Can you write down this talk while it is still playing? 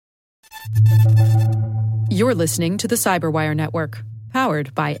You're listening to the Cyberwire Network,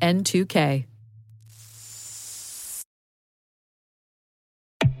 powered by N2K.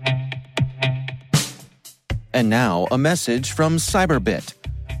 And now, a message from Cyberbit.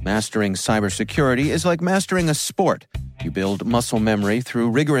 Mastering cybersecurity is like mastering a sport. You build muscle memory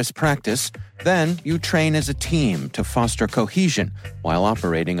through rigorous practice, then you train as a team to foster cohesion while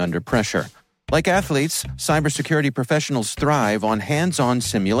operating under pressure. Like athletes, cybersecurity professionals thrive on hands-on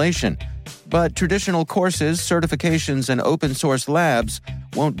simulation. But traditional courses, certifications, and open-source labs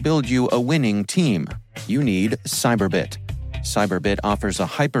won't build you a winning team. You need Cyberbit. Cyberbit offers a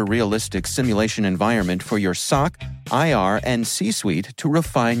hyper-realistic simulation environment for your SOC, IR, and C-suite to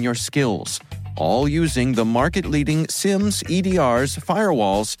refine your skills, all using the market-leading SIMs, EDRs,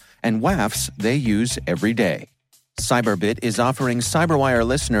 firewalls, and WAFs they use every day. Cyberbit is offering Cyberwire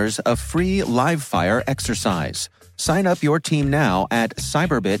listeners a free live-fire exercise. Sign up your team now at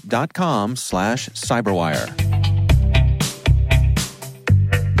cyberbit.com/cyberwire.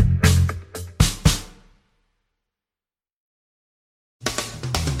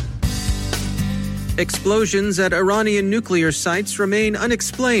 Explosions at Iranian nuclear sites remain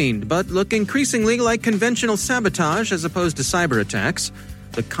unexplained, but look increasingly like conventional sabotage as opposed to cyber attacks.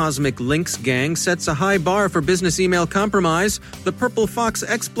 The Cosmic Lynx gang sets a high bar for business email compromise. The Purple Fox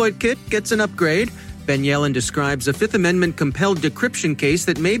exploit kit gets an upgrade. Ben Yellen describes a Fifth Amendment-compelled decryption case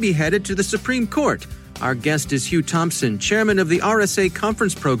that may be headed to the Supreme Court. Our guest is Hugh Thompson, chairman of the RSA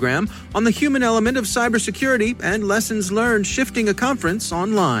conference program on the human element of cybersecurity and lessons learned shifting a conference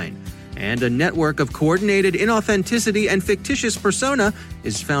online. And a network of coordinated inauthenticity and fictitious persona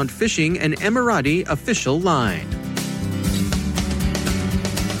is found phishing an Emirati official line.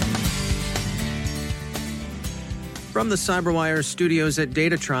 From the Cyberwire studios at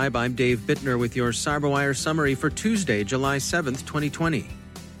Data Tribe, I'm Dave Bittner with your Cyberwire summary for Tuesday, July 7th, 2020.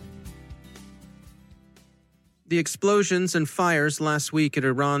 The explosions and fires last week at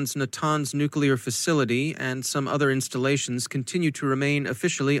Iran's Natanz nuclear facility and some other installations continue to remain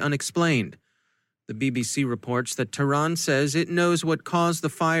officially unexplained. The BBC reports that Tehran says it knows what caused the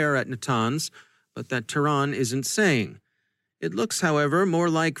fire at Natanz, but that Tehran isn't saying. It looks, however, more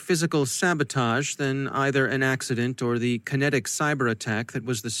like physical sabotage than either an accident or the kinetic cyber attack that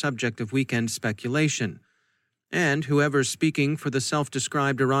was the subject of weekend speculation. And whoever's speaking for the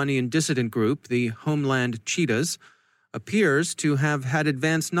self-described Iranian dissident group, the Homeland Cheetahs, appears to have had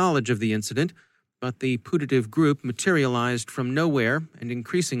advanced knowledge of the incident, but the putative group materialized from nowhere and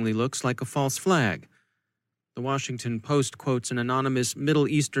increasingly looks like a false flag. The Washington Post quotes an anonymous Middle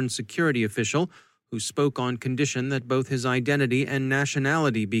Eastern security official who spoke on condition that both his identity and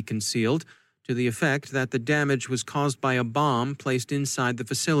nationality be concealed, to the effect that the damage was caused by a bomb placed inside the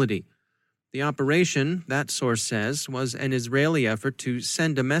facility. The operation, that source says, was an Israeli effort to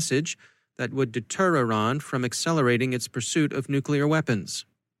send a message that would deter Iran from accelerating its pursuit of nuclear weapons.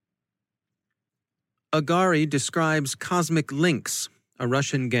 Agari describes Cosmic Lynx, a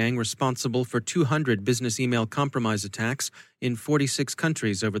Russian gang responsible for 200 business email compromise attacks in 46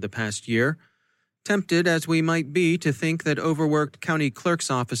 countries over the past year. Tempted as we might be to think that overworked county clerks'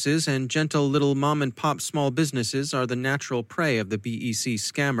 offices and gentle little mom-and-pop small businesses are the natural prey of the BEC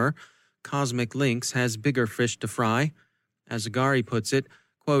scammer, Cosmic Lynx has bigger fish to fry. As Agari puts it,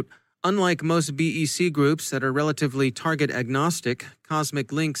 quote, unlike most BEC groups that are relatively target agnostic,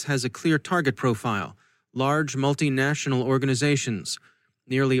 Cosmic Lynx has a clear target profile, large multinational organizations.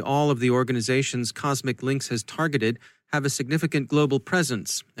 Nearly all of the organizations Cosmic Lynx has targeted have a significant global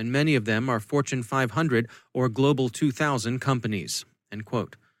presence, and many of them are Fortune 500 or Global 2000 companies, end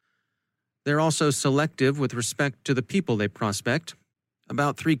quote. They're also selective with respect to the people they prospect.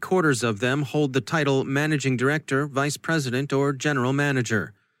 About 3/4 of them hold the title Managing Director, Vice President, or General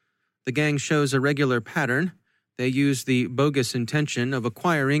Manager. The gang shows a regular pattern. They use the bogus intention of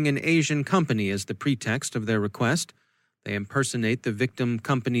acquiring an Asian company as the pretext of their request. They impersonate the victim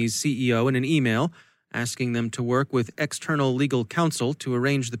company's CEO in an email, asking them to work with external legal counsel to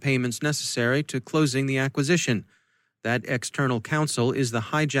arrange the payments necessary to closing the acquisition. That external counsel is the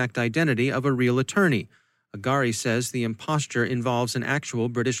hijacked identity of a real attorney. Agari says the imposture involves an actual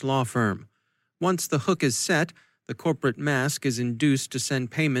British law firm. Once the hook is set, the corporate mask is induced to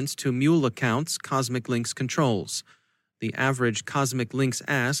send payments to mule accounts Cosmic Lynx controls. The average Cosmic Lynx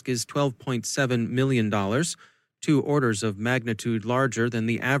ask is $12.7 million, 2 orders of magnitude larger than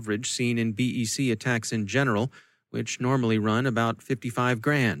the average seen in BEC attacks in general, which normally run about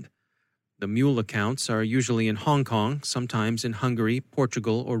 $55,000. The mule accounts are usually in Hong Kong, sometimes in Hungary,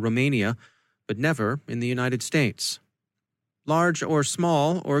 Portugal, or Romania, but never in the United States. Large or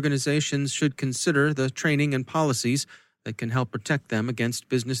small, organizations should consider the training and policies that can help protect them against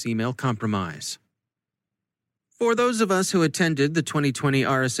business email compromise. For those of us who attended the 2020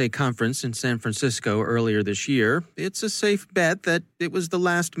 RSA conference in San Francisco earlier this year, it's a safe bet that it was the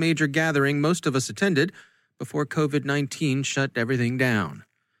last major gathering most of us attended before COVID-19 shut everything down.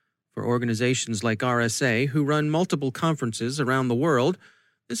 For organizations like RSA, who run multiple conferences around the world,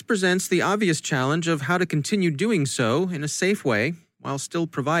 this presents the obvious challenge of how to continue doing so in a safe way while still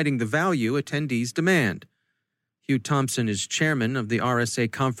providing the value attendees demand. Hugh Thompson is chairman of the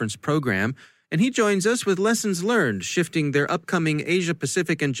RSA conference program, and he joins us with lessons learned shifting their upcoming Asia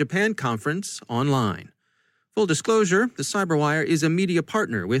Pacific and Japan conference online. Full disclosure, the CyberWire is a media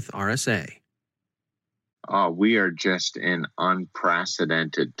partner with RSA. We are just in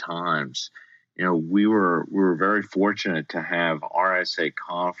unprecedented times. We were very fortunate to have RSA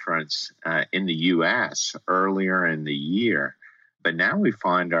conference in the U.S. earlier in the year, but now we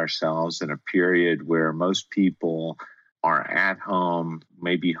find ourselves in a period where most people are at home,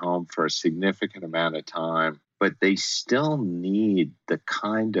 maybe home for a significant amount of time, but they still need the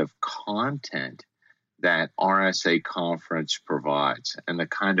kind of content that RSA conference provides and the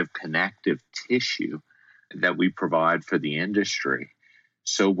kind of connective tissue that we provide for the industry.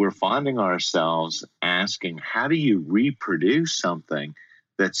 So we're finding ourselves asking, how do you reproduce something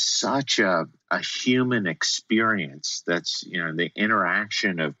that's such a human experience? That's, the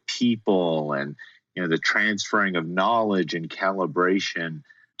interaction of people and, the transferring of knowledge and calibration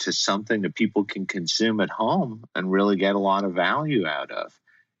to something that people can consume at home and really get a lot of value out of.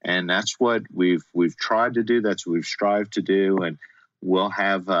 And that's what we've tried to do. That's what we've strived to do. And we'll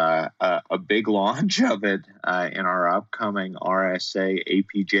have a big launch of it in our upcoming RSA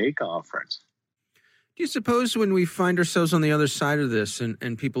APJ conference. Do you suppose when we find ourselves on the other side of this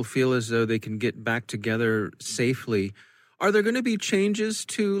and people feel as though they can get back together safely, are there going to be changes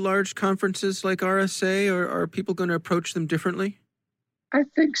to large conferences like RSA, or are people going to approach them differently? I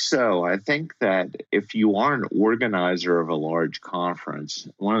think so. I think that if you are an organizer of a large conference,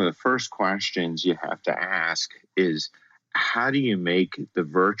 one of the first questions you have to ask is, how do you make the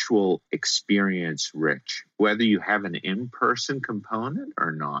virtual experience rich, whether you have an in-person component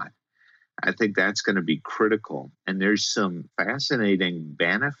or not? I think that's going to be critical. And there's some fascinating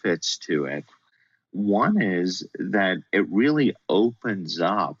benefits to it. One is that it really opens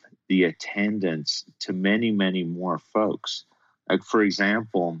up the attendance to many, many more folks. Like, for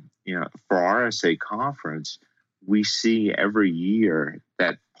example, for RSA conference, we see every year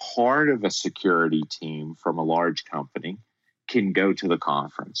that part of a security team from a large company can go to the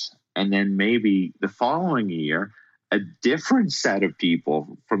conference. And then maybe the following year, a different set of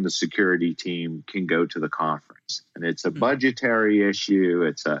people from the security team can go to the conference. And it's a budgetary issue.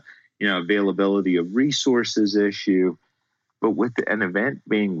 It's a availability of resources issue. But with an event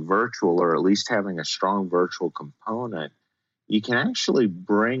being virtual, or at least having a strong virtual component, you can actually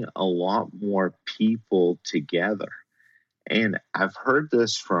bring a lot more people together. And I've heard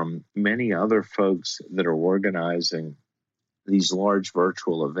this from many other folks that are organizing these large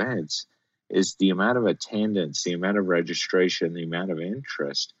virtual events, is the amount of attendance, the amount of registration, the amount of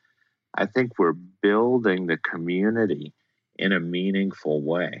interest. I think we're building the community in a meaningful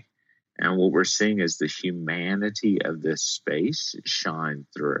way. And what we're seeing is the humanity of this space shine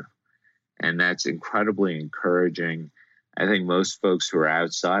through. And that's incredibly encouraging. I think most folks who are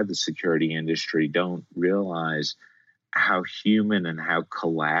outside the security industry don't realize how human and how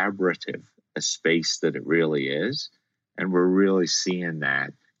collaborative a space that it really is. And we're really seeing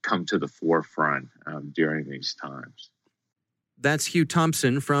that come to the forefront during these times. That's Hugh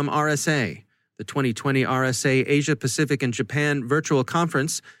Thompson from RSA. The 2020 RSA Asia Pacific and Japan Virtual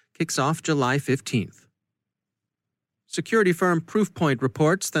Conference kicks off July 15th. Security firm Proofpoint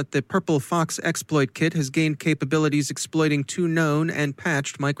reports that the Purple Fox exploit kit has gained capabilities exploiting two known and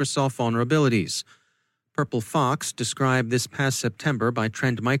patched Microsoft vulnerabilities. Purple Fox, described this past September by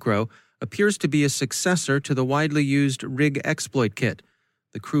Trend Micro, appears to be a successor to the widely used RIG exploit kit.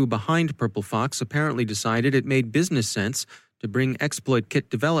 The crew behind Purple Fox apparently decided it made business sense to bring exploit kit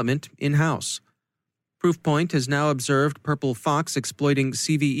development in-house. Proofpoint has now observed Purple Fox exploiting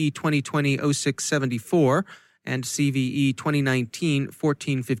CVE 2020-0674 and CVE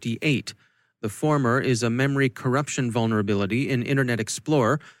 2019-1458. The former is a memory corruption vulnerability in Internet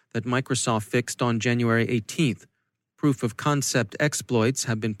Explorer that Microsoft fixed on January 18th. Proof of concept exploits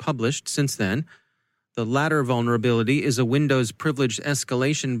have been published since then. The latter vulnerability is a Windows privilege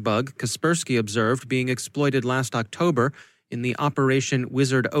escalation bug Kaspersky observed being exploited last October in the Operation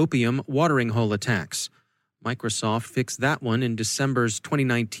Wizard Opium watering hole attacks. Microsoft fixed that one in December's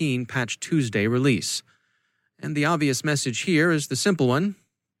 2019 Patch Tuesday release. And the obvious message here is the simple one: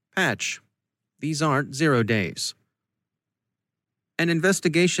 patch. These aren't 0 days. An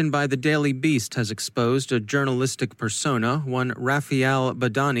investigation by the Daily Beast has exposed a journalistic persona, one Raphael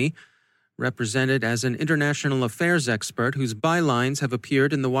Badani, represented as an international affairs expert whose bylines have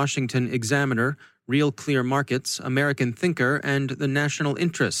appeared in the Washington Examiner, Real Clear Markets, American Thinker, and the National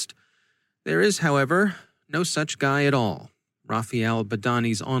Interest. There is, however, no such guy at all. Raphael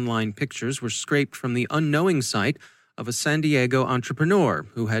Badani's online pictures were scraped from the unknowing site of a San Diego entrepreneur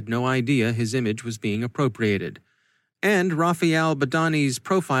who had no idea his image was being appropriated. And Raphael Badani's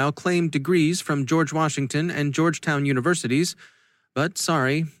profile claimed degrees from George Washington and Georgetown universities, but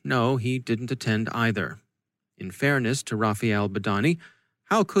sorry, no, he didn't attend either. In fairness to Raphael Badani,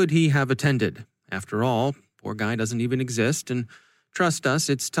 how could he have attended? After all, poor guy doesn't even exist, and trust us,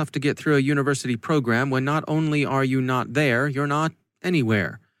 it's tough to get through a university program when not only are you not there, you're not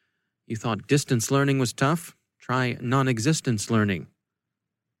anywhere. You thought distance learning was tough? Try non-existence learning.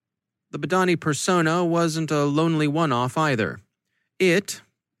 The Badani persona wasn't a lonely one-off either. It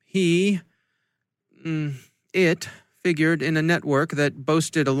figured in a network that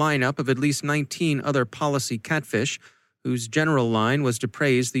boasted a lineup of at least 19 other policy catfish, whose general line was to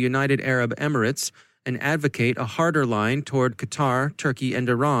praise the United Arab Emirates and advocate a harder line toward Qatar, Turkey, and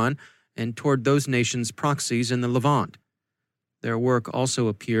Iran, and toward those nations' proxies in the Levant. Their work also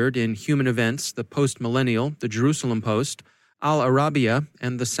appeared in Human Events, the Post-Millennial, the Jerusalem Post, Al Arabiya,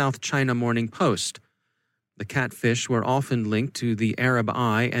 and the South China Morning Post. The catfish were often linked to the Arab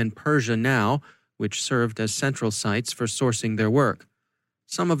Eye and Persia Now, which served as central sites for sourcing their work.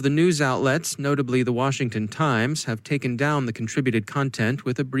 Some of the news outlets, notably the Washington Times, have taken down the contributed content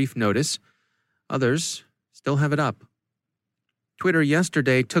with a brief notice. Others still have it up. Twitter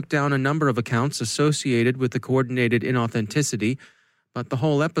yesterday took down a number of accounts associated with the coordinated inauthenticity, but the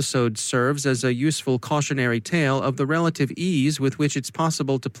whole episode serves as a useful cautionary tale of the relative ease with which it's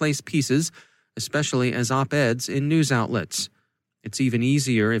possible to place pieces, especially as op-eds, in news outlets. It's even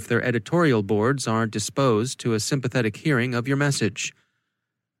easier if their editorial boards are disposed to a sympathetic hearing of your message.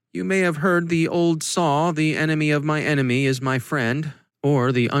 You may have heard the old saw, "The enemy of my enemy is my friend,"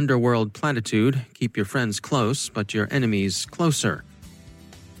 or the underworld platitude, "Keep your friends close, but your enemies closer."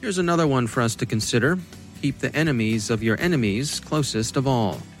 Here's another one for us to consider. Keep the enemies of your enemies closest of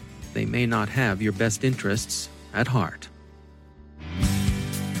all. They may not have your best interests at heart.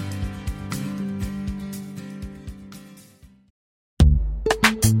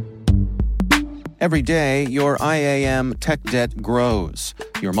 Every day, your IAM tech debt grows.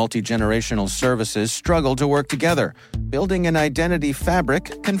 Your multi-generational services struggle to work together. Building an identity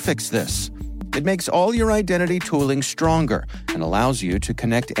fabric can fix this. It makes all your identity tooling stronger and allows you to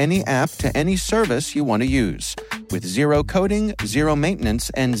connect any app to any service you want to use, with zero coding, zero maintenance,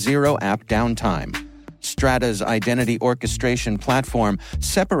 and zero app downtime. Strata's identity orchestration platform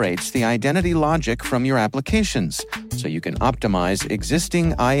separates the identity logic from your applications, so you can optimize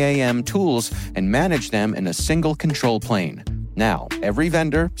existing IAM tools and manage them in a single control plane. Now, every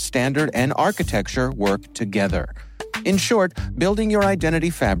vendor, standard, and architecture work together. In short, building your identity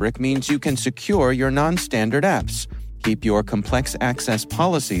fabric means you can secure your non-standard apps, keep your complex access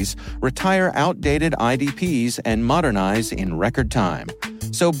policies, retire outdated IDPs, and modernize in record time.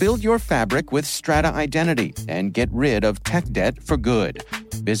 So build your fabric with Strata Identity and get rid of tech debt for good.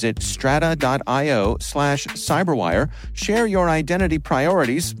 Visit strata.io/cyberwire, share your identity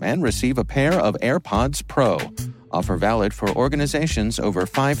priorities, and receive a pair of AirPods Pro. Offer valid for organizations over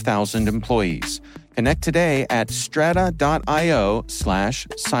 5,000 employees. Connect today at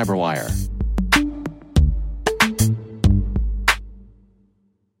strata.io/cyberwire.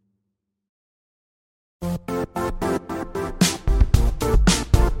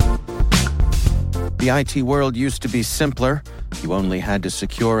 The IT world used to be simpler. You only had to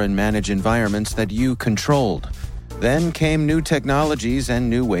secure and manage environments that you controlled. Then came new technologies and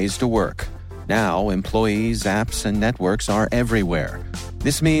new ways to work. Now, employees, apps, and networks are everywhere.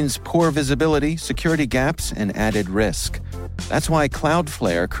 This means poor visibility, security gaps, and added risk. That's why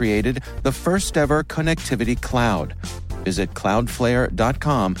Cloudflare created the first-ever connectivity cloud. Visit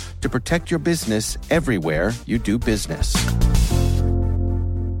cloudflare.com to protect your business everywhere you do business.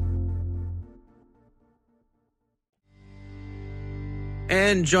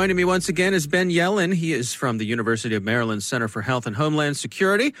 And joining me once again is Ben Yellen. He is from the University of Maryland Center for Health and Homeland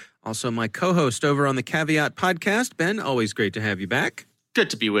Security, also my co-host over on the Caveat podcast. Ben, always great to have you back. Good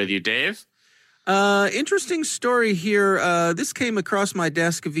to be with you, Dave. Interesting story here. This came across my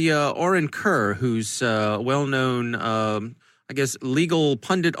desk via Oren Kerr, who's a well-known, legal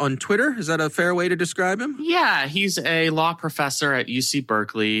pundit on Twitter. Is that a fair way to describe him? Yeah, he's a law professor at UC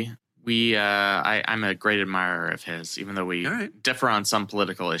Berkeley. I'm a great admirer of his, even though we differ on some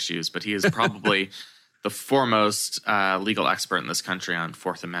political issues, but he is probably the foremost legal expert in this country on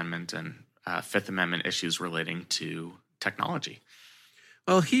Fourth Amendment and Fifth Amendment issues relating to technology.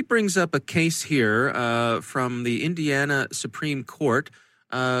 Well, he brings up a case here from the Indiana Supreme Court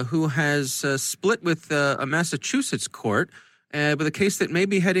who has split with a Massachusetts court with a case that may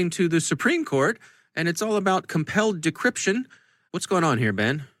be heading to the Supreme Court, and it's all about compelled decryption. What's going on here,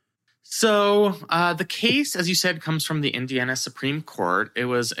 Ben? So the case, as you said, comes from the Indiana Supreme Court. It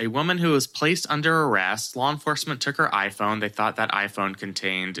was a woman who was placed under arrest. Law enforcement took her iPhone. They thought that iPhone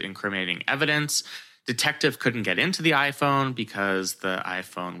contained incriminating evidence. Detective couldn't get into the iPhone because the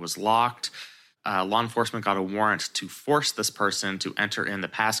iPhone was locked. Law enforcement got a warrant to force this person to enter in the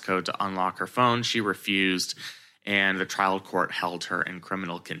passcode to unlock her phone. She refused, and the trial court held her in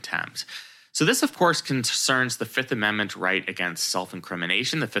criminal contempt. So this, of course, concerns the Fifth Amendment right against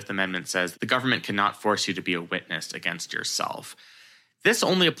self-incrimination. The Fifth Amendment says the government cannot force you to be a witness against yourself. This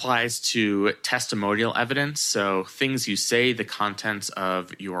only applies to testimonial evidence, so things you say, the contents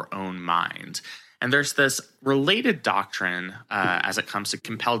of your own mind. And there's this related doctrine as it comes to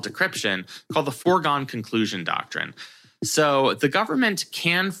compelled decryption called the foregone conclusion doctrine. So the government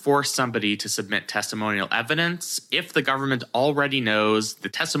can force somebody to submit testimonial evidence if the government already knows the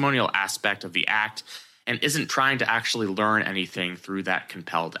testimonial aspect of the act and isn't trying to actually learn anything through that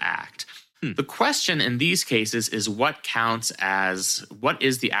compelled act. The question in these cases is what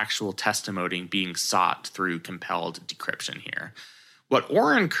is the actual testimony being sought through compelled decryption here? What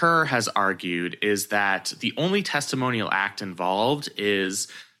Orrin Kerr has argued is that the only testimonial act involved is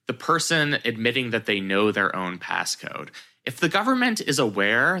the person admitting that they know their own passcode. If the government is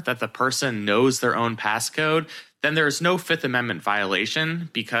aware that the person knows their own passcode, then there is no Fifth Amendment violation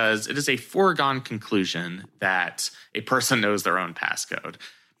because it is a foregone conclusion that a person knows their own passcode.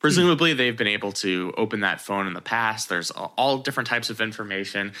 Presumably, they've been able to open that phone in the past. There's all different types of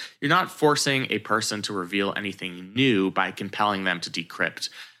information. You're not forcing a person to reveal anything new by compelling them to decrypt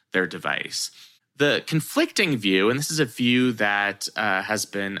their device. The conflicting view, and this is a view that has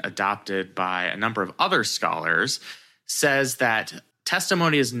been adopted by a number of other scholars, says that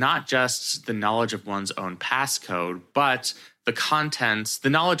testimony is not just the knowledge of one's own passcode, but the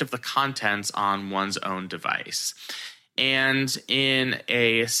knowledge of the contents on one's own device. And in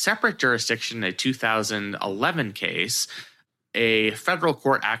a separate jurisdiction, a 2011 case, a federal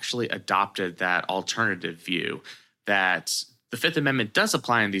court actually adopted that alternative view that the Fifth Amendment does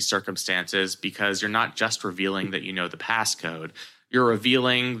apply in these circumstances because you're not just revealing that you know the passcode. You're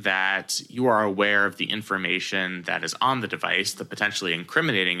revealing that you are aware of the information that is on the device, the potentially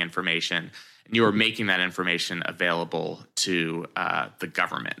incriminating information, and you are making that information available to the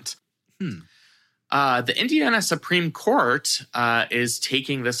government. The Indiana Supreme Court is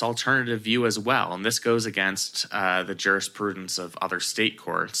taking this alternative view as well, and this goes against the jurisprudence of other state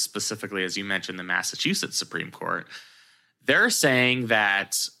courts, specifically, as you mentioned, the Massachusetts Supreme Court. They're saying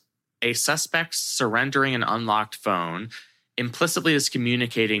that a suspect surrendering an unlocked phone implicitly is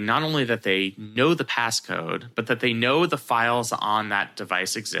communicating not only that they know the passcode, but that they know the files on that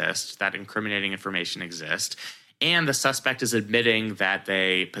device exist, that incriminating information exists, and the suspect is admitting that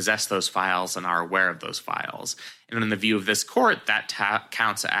they possess those files and are aware of those files. And in the view of this court, that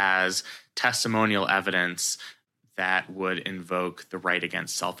counts as testimonial evidence that would invoke the right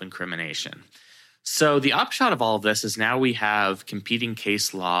against self-incrimination. So the upshot of all of this is now we have competing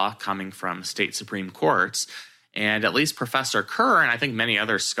case law coming from state Supreme Courts, and at least Professor Kerr, and I think many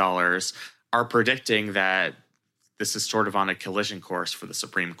other scholars, are predicting that this is sort of on a collision course for the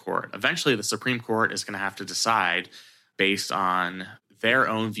Supreme Court. Eventually, the Supreme Court is going to have to decide, based on their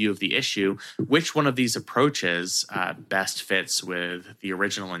own view of the issue, which one of these approaches best fits with the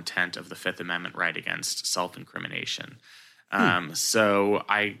original intent of the Fifth Amendment right against self-incrimination. So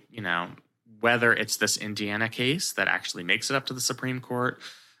whether it's this Indiana case that actually makes it up to the Supreme Court,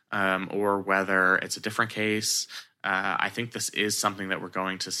 or whether it's a different case, I think this is something that we're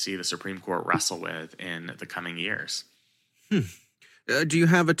going to see the Supreme Court wrestle with in the coming years. Do you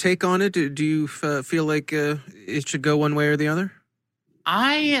have a take on it? Do you feel like it should go one way or the other?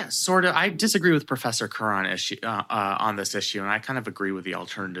 I disagree with Professor Kerr on this issue, and I kind of agree with the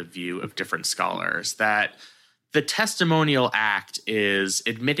alternative view of different scholars that the testimonial act is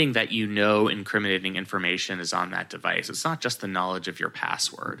admitting that you know incriminating information is on that device. It's not just the knowledge of your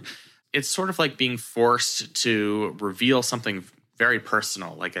password. It's sort of like being forced to reveal something very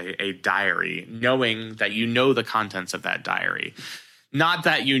personal, like a diary, knowing that you know the contents of that diary. Not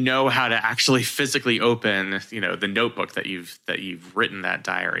that you know how to actually physically open, the notebook that you've written that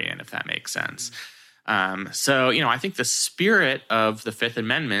diary in, if that makes sense. I think the spirit of the Fifth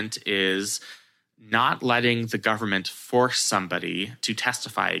Amendment is not letting the government force somebody to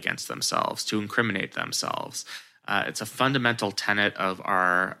testify against themselves, to incriminate themselves. It's a fundamental tenet of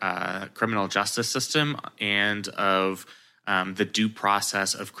our criminal justice system and of the due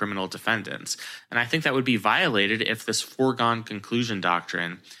process of criminal defendants. And I think that would be violated if this foregone conclusion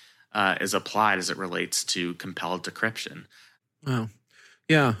doctrine is applied as it relates to compelled decryption. Wow.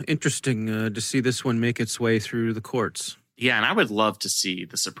 Yeah, interesting to see this one make its way through the courts. Yeah, and I would love to see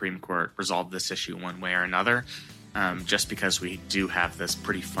the Supreme Court resolve this issue one way or another, just because we do have this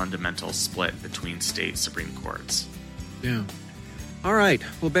pretty fundamental split between state Supreme Courts. Yeah. All right.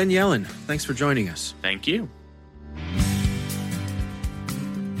 Well, Ben Yellen, thanks for joining us. Thank you.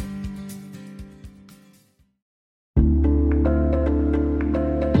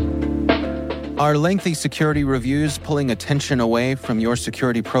 Are lengthy security reviews pulling attention away from your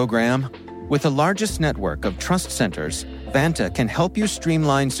security program? With the largest network of trust centers, Vanta can help you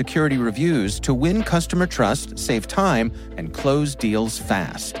streamline security reviews to win customer trust, save time, and close deals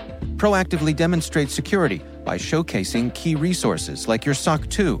fast. Proactively demonstrate security by showcasing key resources like your SOC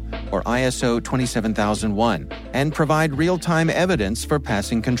 2 or ISO 27001 and provide real-time evidence for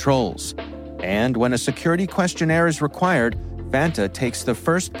passing controls. And when a security questionnaire is required, Vanta takes the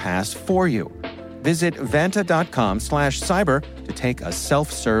first pass for you. Visit vanta.com/cyber to take a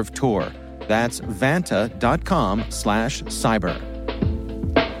self-serve tour. That's vanta.com/cyber.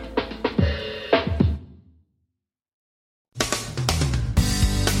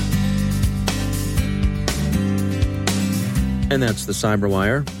 And that's the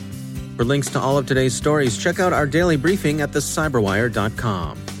Cyberwire. For links to all of today's stories, check out our daily briefing at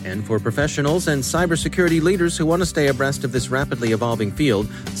thecyberwire.com. And for professionals and cybersecurity leaders who want to stay abreast of this rapidly evolving field,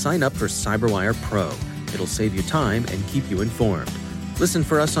 sign up for Cyberwire Pro. It'll save you time and keep you informed. Listen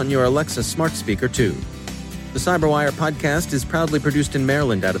for us on your Alexa smart speaker, too. The Cyberwire podcast is proudly produced in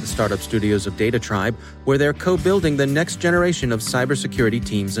Maryland out of the startup studios of Data Tribe, where they're co-building the next generation of cybersecurity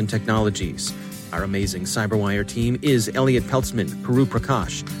teams and technologies. Our amazing Cyberwire team is Elliot Peltzman, Puru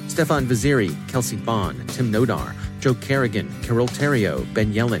Prakash, Stefan Vaziri, Kelsey Bond, Tim Nodar, Joe Kerrigan, Carol Terrio,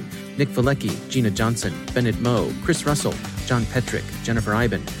 Ben Yellen, Nick Valecki, Gina Johnson, Bennett Moe, Chris Russell, John Petrick, Jennifer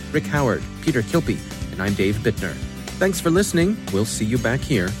Iben, Rick Howard, Peter Kilpie, and I'm Dave Bittner. Thanks for listening. We'll see you back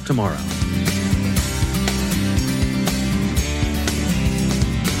here tomorrow.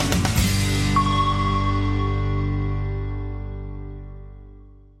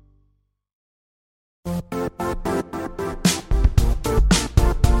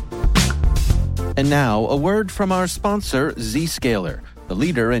 And now, a word from our sponsor, Zscaler, the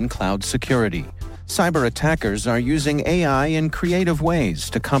leader in cloud security. Cyber attackers are using AI in creative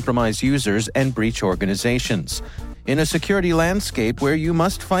ways to compromise users and breach organizations. In a security landscape where you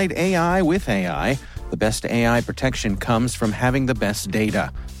must fight AI with AI, the best AI protection comes from having the best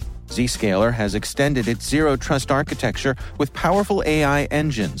data. Zscaler has extended its zero-trust architecture with powerful AI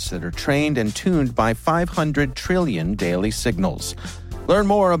engines that are trained and tuned by 500 trillion daily signals. Learn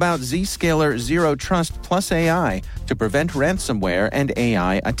more about Zscaler Zero Trust Plus AI to prevent ransomware and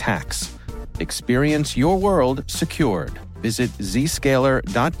AI attacks. Experience your world secured. Visit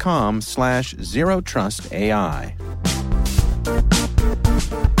zscaler.com/zerotrustai.